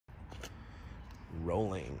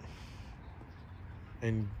rolling.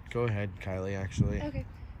 And go ahead, Kylie, actually. Okay.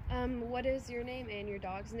 What is your name and your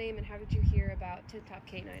dog's name, and how did you hear about Tip Top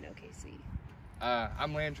K9 OKC?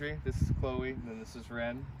 I'm Landry, this is Chloe, and then this is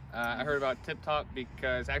Ren. I heard about Tip Top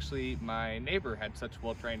because actually my neighbor had such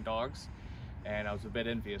well-trained dogs, and I was a bit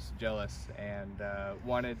envious, jealous, and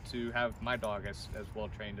wanted to have my dog as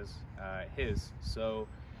well-trained as his. So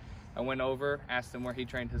I went over, asked him where he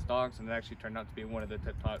trained his dogs, and it actually turned out to be one of the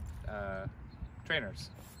Tip Top trainers.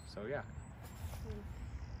 So yeah.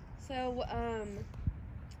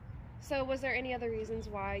 So was there any other reasons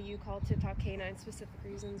why you called Tip Top K9, specific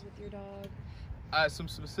reasons with your dog? Some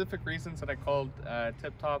specific reasons that I called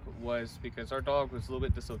Tip Top was because our dog was a little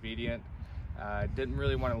bit disobedient, didn't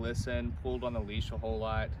really want to listen, pulled on the leash a whole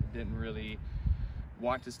lot, didn't really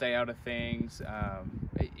want to stay out of things.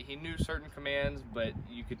 He knew certain commands, but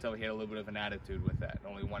you could tell he had a little bit of an attitude with that,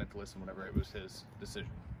 only wanted to listen whenever it was his decision.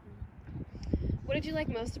 What did you like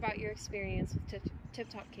most about your experience with Tip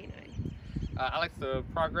Top K9? I liked the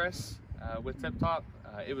progress with Tip Top.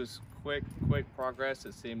 It was quick progress.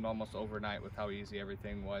 It seemed almost overnight with how easy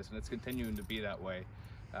everything was, and it's continuing to be that way.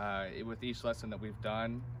 With each lesson that we've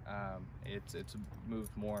done, it's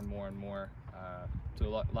moved more and more and more to a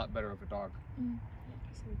lot better of a dog.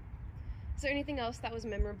 Awesome. Is there anything else that was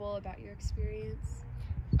memorable about your experience?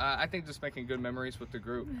 I think just making good memories with the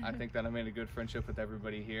group. I think that I made a good friendship with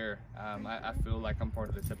everybody here. I feel like I'm part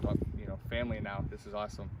of the Tip Top, family now. This is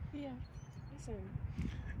awesome. Yeah, awesome.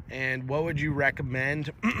 And what would you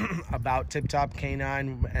recommend about Tip Top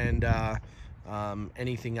K9, and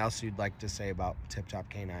anything else you'd like to say about Tip Top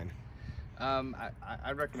K9?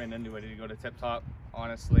 I'd recommend anybody to go to Tip Top,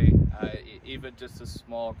 honestly. Even just the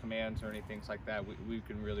small commands or anything like that, we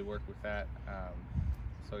can really work with that.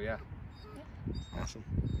 So yeah. Awesome.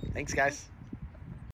 Thanks, guys.